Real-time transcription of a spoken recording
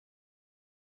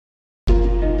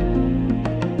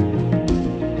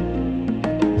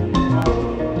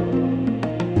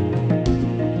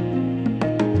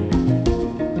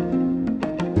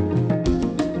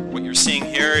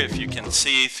can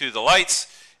see through the lights,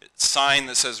 it's a sign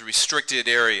that says restricted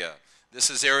area. This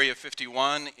is Area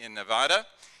 51 in Nevada.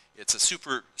 It's a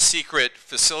super secret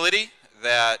facility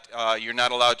that you're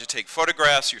not allowed to take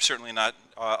photographs. You're certainly not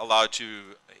allowed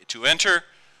to enter,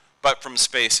 but from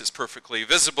space it's perfectly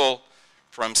visible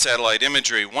from satellite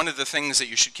imagery. One of the things that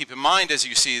you should keep in mind as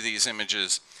you see these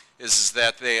images is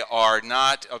that they are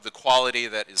not of the quality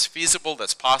that is feasible,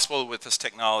 that's possible with this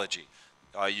technology.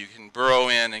 You can burrow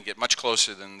in and get much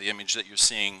closer than the image that you're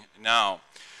seeing now.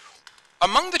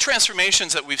 Among the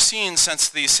transformations that we've seen since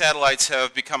these satellites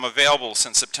have become available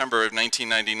since September of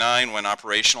 1999, when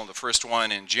operational, the first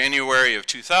one in January of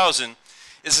 2000,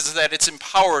 is that it's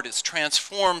empowered, it's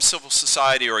transformed civil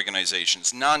society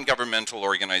organizations, non-governmental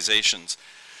organizations,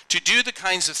 to do the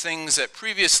kinds of things that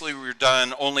previously were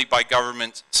done only by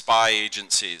government spy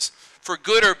agencies, for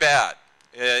good or bad.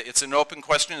 It's an open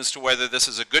question as to whether this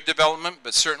is a good development,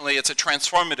 but certainly it's a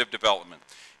transformative development.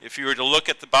 If you were to look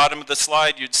at the bottom of the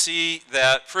slide, you'd see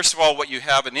that, first of all, what you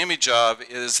have an image of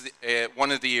is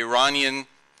one of the Iranian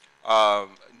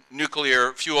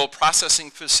nuclear fuel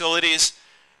processing facilities.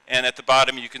 And at the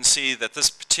bottom, you can see that this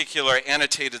particular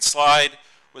annotated slide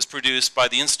was produced by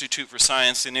the Institute for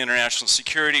Science and International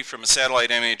Security from a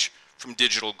satellite image from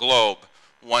Digital Globe,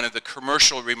 one of the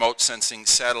commercial remote sensing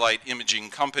satellite imaging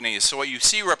companies. So what you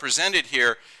see represented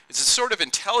here is a sort of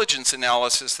intelligence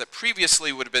analysis that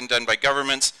previously would have been done by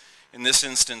governments. In this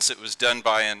instance, it was done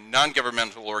by a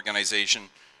non-governmental organization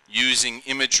using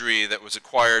imagery that was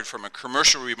acquired from a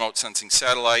commercial remote sensing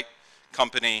satellite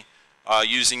company,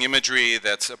 using imagery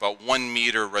that's about 1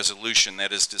 meter resolution.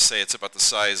 That is to say, it's about the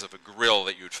size of a grill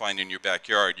that you would find in your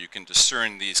backyard. You can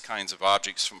discern these kinds of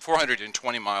objects from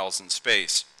 420 miles in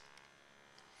space.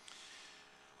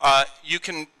 You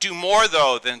can do more,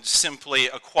 though, than simply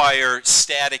acquire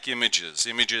static images,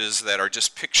 images that are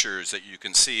just pictures that you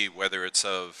can see, whether it's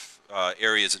of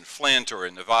areas in Flint or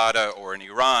in Nevada or in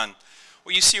Iran.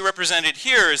 What you see represented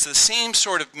here is the same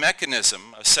sort of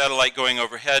mechanism, a satellite going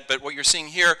overhead, but what you're seeing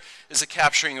here is a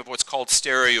capturing of what's called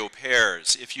stereo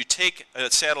pairs. If you take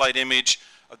a satellite image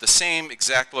of the same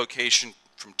exact location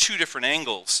from 2 different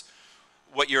angles,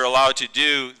 what you're allowed to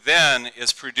do then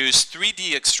is produce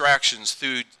 3D extractions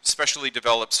through specially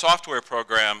developed software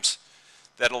programs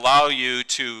that allow you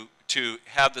to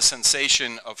have the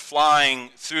sensation of flying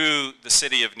through the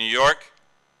city of New York.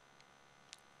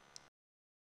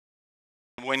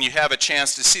 When you have a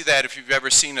chance to see that, if you've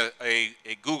ever seen a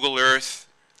Google Earth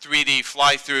 3D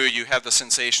fly-through, you have the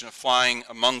sensation of flying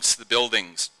amongst the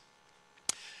buildings.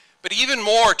 But even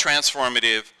more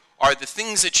transformative are the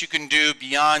things that you can do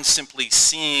beyond simply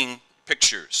seeing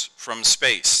pictures from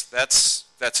space. That's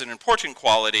an important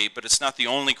quality, but it's not the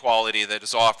only quality that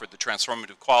is offered, the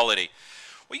transformative quality.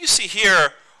 What you see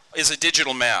here is a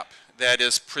digital map that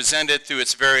is presented through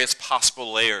its various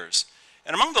possible layers.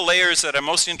 And among the layers that I'm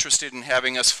most interested in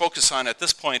having us focus on at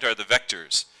this point are the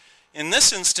vectors. In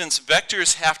this instance,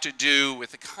 vectors have to do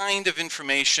with the kind of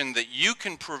information that you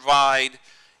can provide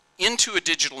into a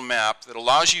digital map that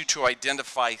allows you to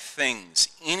identify things.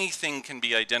 Anything can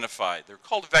be identified. They're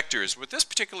called vectors. With this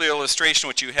particular illustration,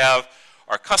 what you have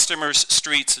are customers,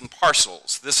 streets, and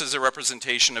parcels. This is a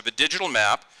representation of a digital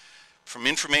map from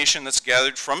information that's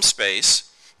gathered from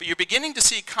space. But you're beginning to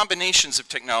see combinations of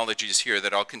technologies here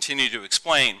that I'll continue to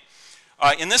explain.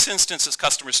 In this instance, it's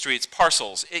customer streets,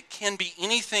 parcels. It can be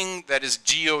anything that is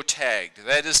geotagged.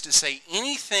 That is to say,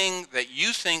 anything that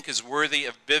you think is worthy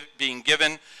of being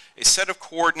given a set of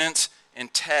coordinates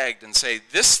and tagged and say,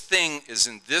 this thing is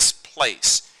in this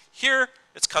place. Here,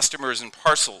 it's customers and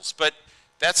parcels, but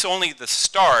that's only the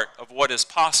start of what is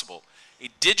possible. A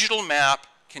digital map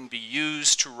can be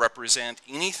used to represent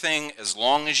anything as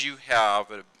long as you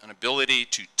have an ability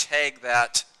to tag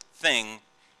that thing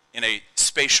in a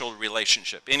spatial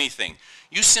relationship, anything.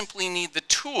 You simply need the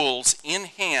tools in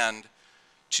hand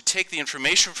to take the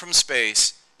information from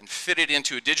space and fit it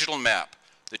into a digital map.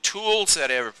 The tools that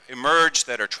have emerged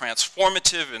that are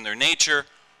transformative in their nature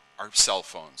are cell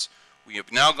phones. We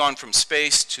have now gone from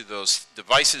space to those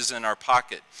devices in our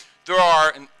pocket. There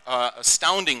are,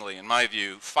 astoundingly, in my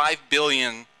view, 5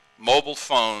 billion mobile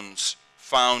phones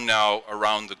found now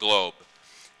around the globe.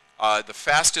 The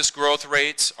fastest growth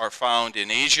rates are found in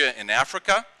Asia and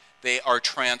Africa. They are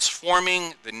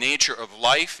transforming the nature of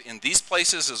life in these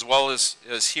places as well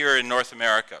as here in North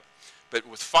America. But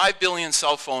with 5 billion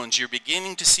cell phones, you're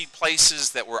beginning to see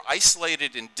places that were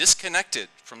isolated and disconnected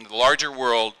from the larger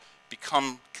world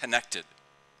become connected.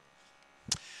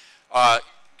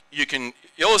 You can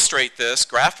illustrate this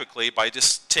graphically by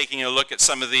just taking a look at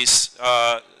some of these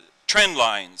trend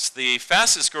lines. The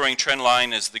fastest growing trend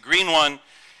line is the green one.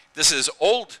 This is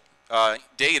old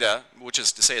data, which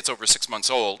is to say it's over 6 months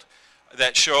old,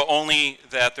 that show only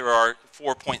that there are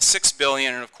 4.6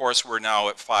 billion, and of course we're now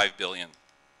at 5 billion.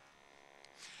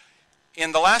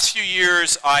 In the last few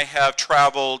years, I have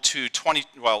traveled to in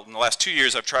the last 2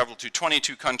 years, I've traveled to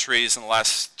 22 countries. In the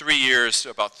last 3 years, to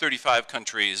about 35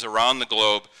 countries around the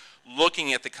globe,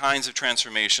 looking at the kinds of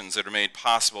transformations that are made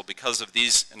possible because of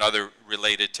these and other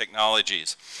related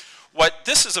technologies. What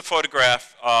this is a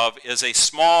photograph of is a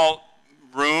small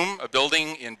room, a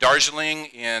building in Darjeeling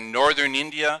in northern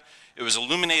India. It was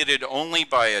illuminated only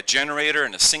by a generator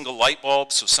and a single light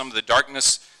bulb, so some of the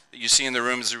darkness that you see in the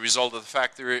room is a result of the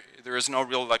fact there is no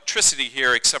real electricity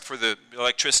here except for the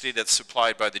electricity that's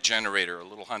supplied by the generator, a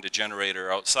little Honda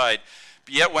generator outside.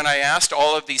 But yet when I asked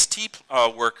all of these tea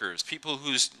workers, people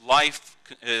whose life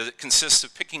consists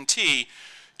of picking tea,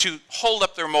 to hold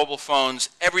up their mobile phones,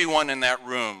 everyone in that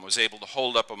room was able to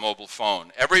hold up a mobile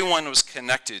phone. Everyone was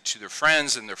connected to their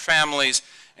friends and their families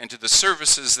and to the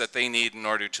services that they need in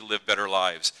order to live better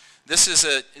lives. This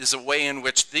is a way in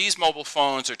which these mobile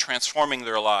phones are transforming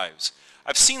their lives.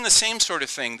 I've seen the same sort of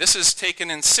thing. This is taken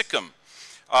in Sikkim.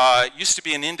 It used to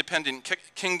be an independent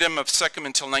kingdom of Sikkim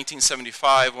until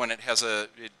 1975 when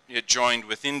it joined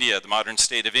with India, the modern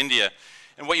state of India.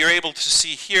 And what you're able to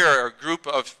see here are a group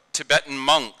of Tibetan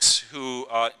monks who,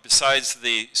 besides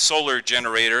the solar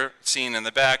generator seen in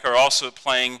the back, are also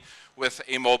playing with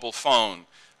a mobile phone.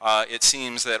 It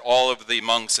seems that all of the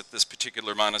monks at this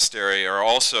particular monastery are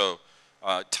also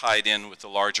tied in with the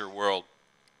larger world.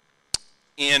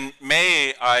 In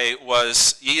May, I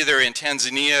was either in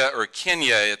Tanzania or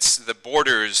Kenya. The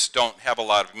borders don't have a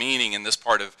lot of meaning in this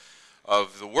part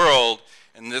of the world,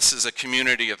 and this is a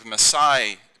community of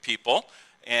Maasai people.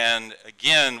 And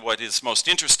again, what is most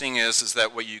interesting is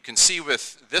that what you can see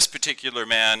with this particular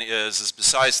man is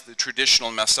besides the traditional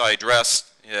Maasai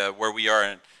dress, where we are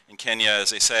in Kenya,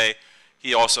 as they say,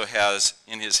 he also has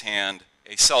in his hand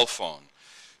a cell phone.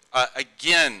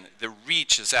 Again, the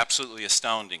reach is absolutely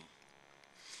astounding.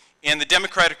 In the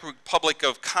Democratic Republic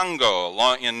of Congo,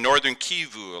 in northern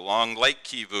Kivu, along Lake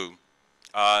Kivu,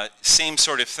 same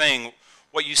sort of thing.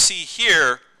 What you see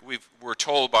here, we're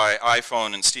told by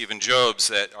iPhone and Stephen Jobs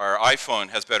that our iPhone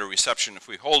has better reception if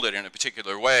we hold it in a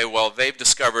particular way. Well, they've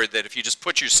discovered that if you just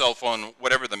put your cell phone,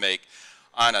 whatever the make,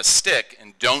 on a stick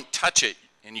and don't touch it,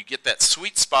 and you get that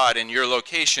sweet spot in your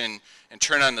location and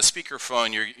turn on the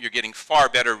speakerphone, you're getting far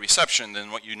better reception than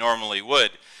what you normally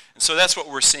would. And so that's what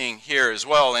we're seeing here as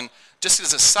well. And just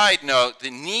as a side note,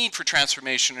 the need for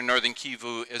transformation in northern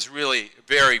Kivu is really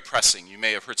very pressing. You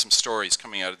may have heard some stories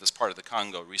coming out of this part of the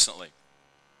Congo recently.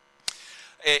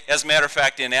 As a matter of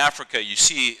fact, in Africa, you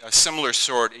see a similar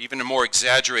sort, even a more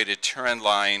exaggerated trend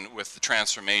line with the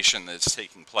transformation that's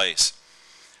taking place.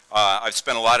 I've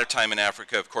spent a lot of time in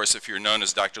Africa. Of course, if you're known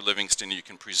as Dr. Livingston, you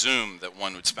can presume that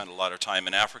one would spend a lot of time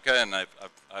in Africa, and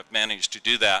I've managed to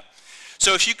do that.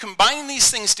 So if you combine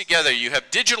these things together, you have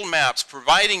digital maps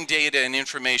providing data and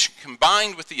information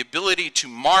combined with the ability to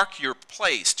mark your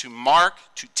place, to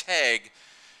tag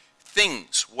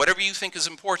things, whatever you think is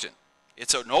important.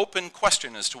 It's an open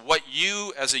question as to what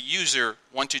you as a user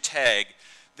want to tag.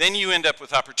 Then you end up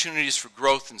with opportunities for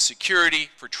growth and security,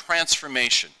 for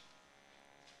transformation.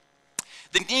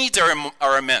 The needs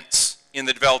are immense in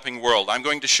the developing world. I'm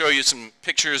going to show you some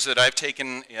pictures that I've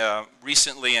taken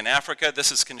recently in Africa.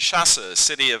 This is Kinshasa, a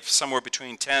city of somewhere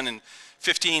between 10 and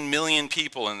 15 million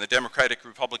people in the Democratic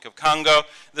Republic of Congo.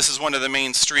 This is one of the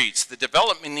main streets. The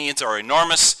development needs are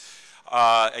enormous.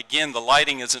 Again, the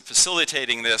lighting isn't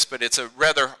facilitating this, but it's a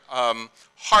rather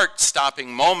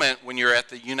heart-stopping moment when you're at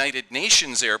the United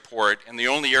Nations airport and the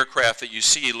only aircraft that you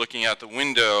see looking out the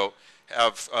window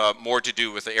have more to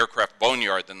do with the aircraft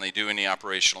boneyard than they do any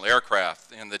operational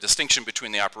aircraft. And the distinction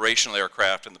between the operational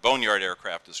aircraft and the boneyard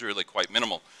aircraft is really quite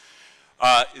minimal.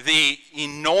 The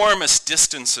enormous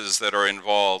distances that are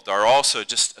involved are also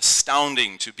just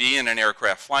astounding to be in an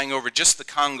aircraft flying over just the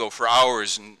Congo for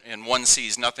hours and one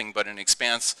sees nothing but an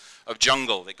expanse of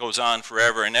jungle that goes on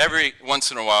forever, and every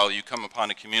once in a while you come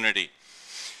upon a community.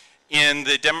 Again,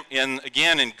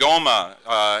 in Goma,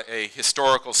 a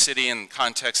historical city in the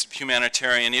context of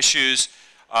humanitarian issues,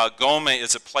 Goma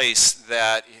is a place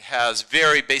that has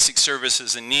very basic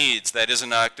services and needs. That is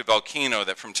an active volcano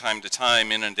that from time to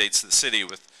time inundates the city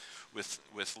with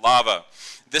lava.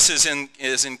 This is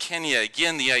in Kenya.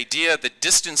 Again, the idea that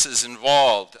distances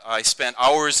involved. I spent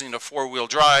hours in a four-wheel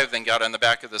drive, then got on the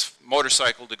back of this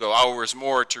motorcycle to go hours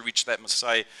more to reach that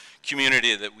Maasai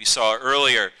community that we saw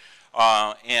earlier.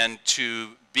 And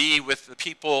to be with the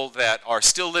people that are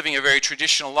still living a very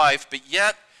traditional life, but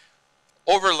yet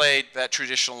overlaid that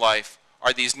traditional life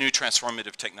are these new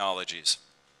transformative technologies.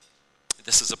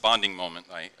 This is a bonding moment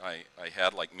I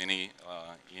had, like many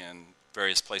in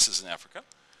various places in Africa.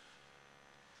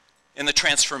 And the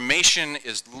transformation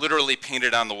is literally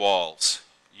painted on the walls.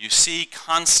 You see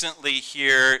constantly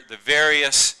here the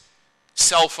various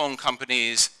cell phone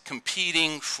companies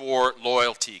competing for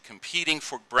loyalty, competing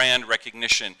for brand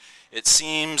recognition. It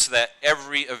seems that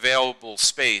every available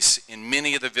space in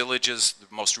many of the villages,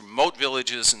 the most remote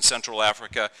villages in Central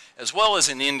Africa, as well as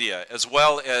in India, as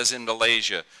well as in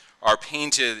Malaysia, are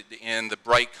painted in the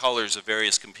bright colors of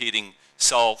various competing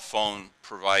cell phone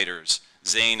providers.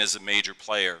 Zain is a major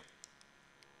player,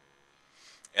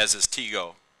 as is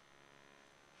Tigo.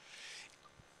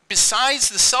 Besides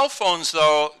the cell phones,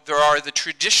 though, there are the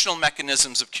traditional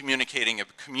mechanisms of communicating,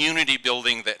 of community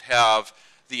building that have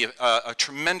a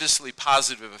tremendously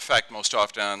positive effect most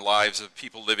often on lives of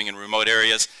people living in remote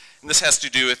areas. And this has to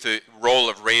do with the role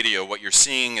of radio. What you're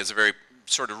seeing is a very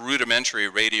sort of rudimentary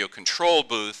radio control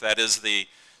booth. That is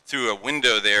through a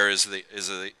window there is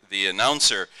the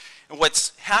announcer. And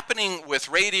what's happening with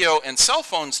radio and cell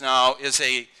phones now is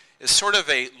sort of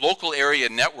a local area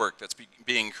network that's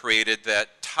being created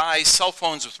that ties cell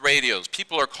phones with radios.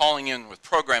 People are calling in with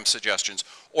program suggestions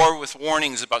or with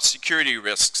warnings about security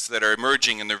risks that are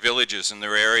emerging in their villages and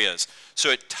their areas. So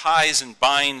it ties and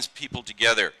binds people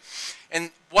together.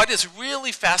 And what is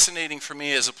really fascinating for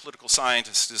me as a political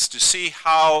scientist is to see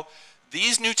how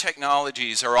these new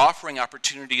technologies are offering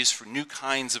opportunities for new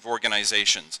kinds of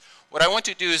organizations. What I want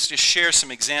to do is to share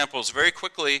some examples very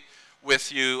quickly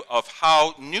with you of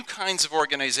how new kinds of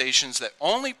organizations that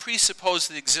only presuppose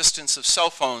the existence of cell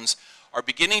phones are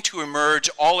beginning to emerge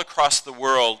all across the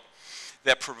world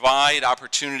that provide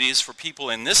opportunities for people,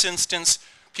 in this instance,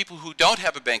 people who don't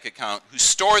have a bank account, who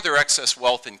store their excess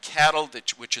wealth in cattle,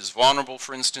 which is vulnerable,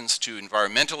 for instance, to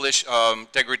environmental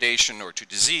degradation or to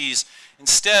disease.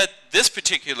 Instead, this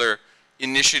particular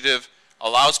initiative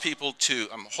allows people to,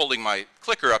 I'm holding my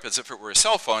clicker up as if it were a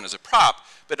cell phone as a prop,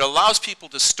 but it allows people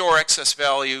to store excess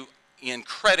value in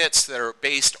credits that are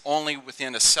based only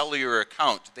within a cellular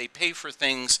account. They pay for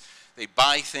things, they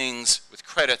buy things with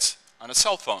credits on a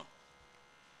cell phone.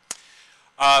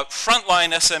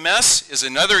 Frontline SMS is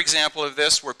another example of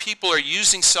this, where people are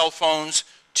using cell phones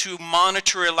to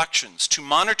monitor elections, to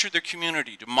monitor their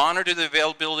community, to monitor the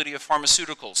availability of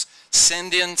pharmaceuticals,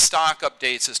 send in stock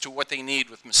updates as to what they need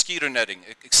with mosquito netting,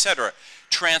 etc.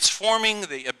 Transforming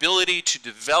the ability to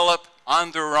develop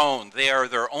on their own. They are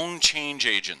their own change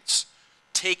agents,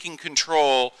 taking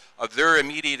control of their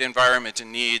immediate environment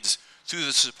and needs through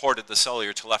the support of the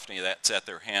cellular telephony that's at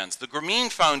their hands. The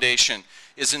Grameen Foundation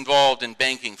is involved in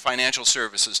banking, financial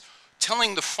services,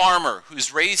 telling the farmer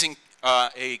who's raising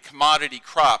a commodity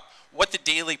crop what the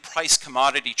daily price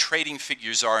commodity trading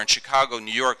figures are in Chicago,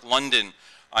 New York, London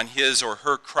on his or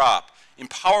her crop,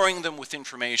 empowering them with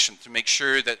information to make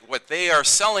sure that what they are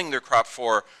selling their crop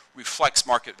for reflects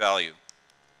market value.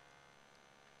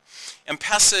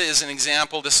 M-Pesa is an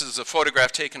example. This is a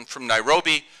photograph taken from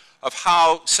Nairobi of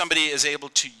how somebody is able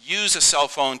to use a cell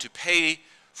phone to pay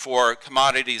for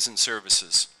commodities and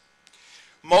services.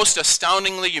 Most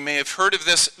astoundingly, you may have heard of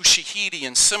this, Ushahidi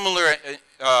and similar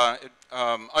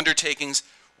undertakings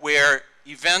where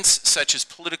events such as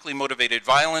politically motivated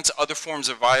violence, other forms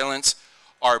of violence,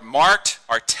 are marked,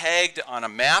 are tagged on a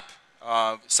map,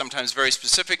 sometimes very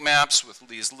specific maps with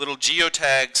these little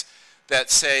geotags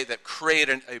that create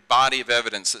a body of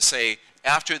evidence that say,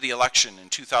 after the election in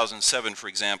 2007, for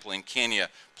example, in Kenya,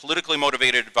 politically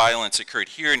motivated violence occurred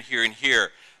here and here and here.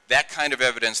 That kind of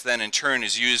evidence then in turn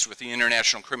is used with the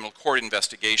International Criminal Court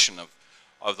investigation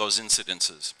of those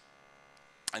incidences.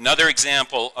 Another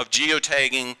example of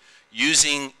geotagging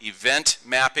using event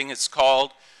mapping, it's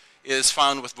called, is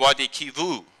found with Wadi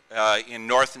Kivu in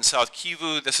North and South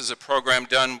Kivu. This is a program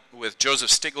done with Joseph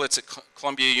Stiglitz at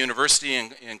Columbia University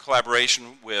in collaboration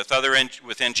with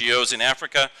NGOs in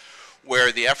Africa,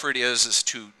 where the effort is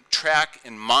to track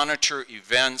and monitor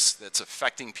events that's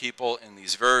affecting people in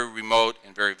these very remote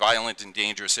and very violent and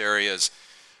dangerous areas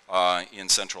in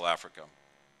Central Africa.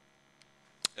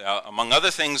 Among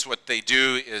other things, what they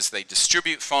do is they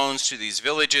distribute phones to these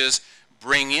villages,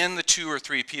 bring in the 2 or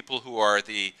 3 people who are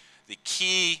the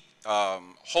key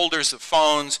holders of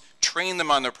phones, train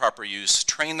them on their proper use,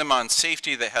 train them on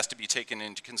safety that has to be taken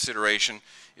into consideration.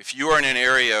 If you are in an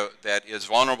area that is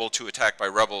vulnerable to attack by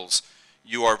rebels,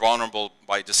 you are vulnerable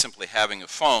by just simply having a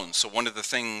phone. So one of the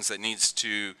things that needs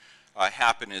to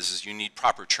happen is you need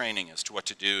proper training as to what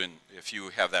to do and if you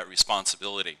have that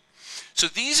responsibility. So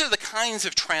these are the kinds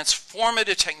of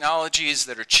transformative technologies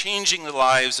that are changing the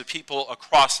lives of people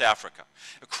across Africa,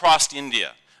 across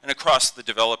India, and across the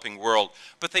developing world.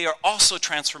 But they are also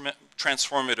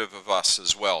transformative of us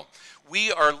as well. We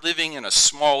are living in a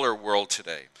smaller world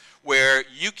today, where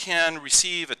you can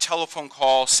receive a telephone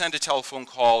call, send a telephone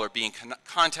call, or be in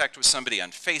contact with somebody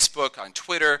on Facebook, on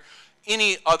Twitter,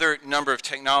 any other number of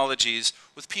technologies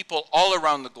with people all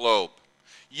around the globe.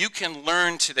 You can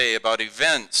learn today about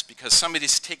events because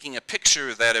somebody's taking a picture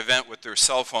of that event with their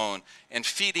cell phone and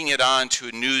feeding it onto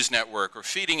a news network or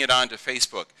feeding it onto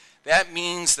Facebook. That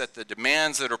means that the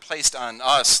demands that are placed on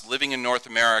us living in North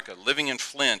America, living in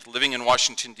Flint, living in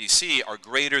Washington, D.C. are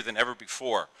greater than ever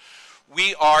before.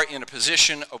 We are in a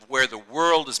position of where the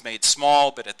world is made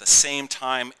small, but at the same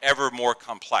time ever more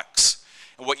complex.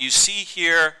 And what you see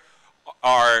here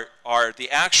are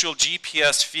the actual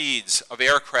GPS feeds of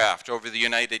aircraft over the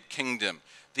United Kingdom.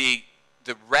 The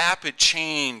rapid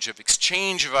change of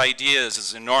exchange of ideas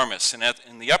is enormous. And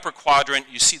in the upper quadrant,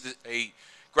 you see a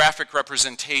graphic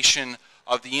representation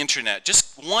of the internet.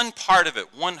 Just one part of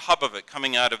it, one hub of it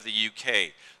coming out of the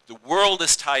UK. The world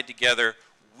is tied together.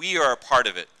 We are a part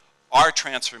of it. Our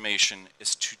transformation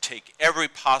is to take every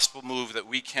possible move that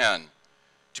we can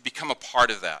to become a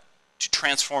part of that, to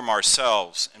transform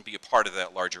ourselves and be a part of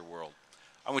that larger world.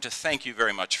 I want to thank you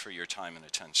very much for your time and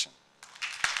attention.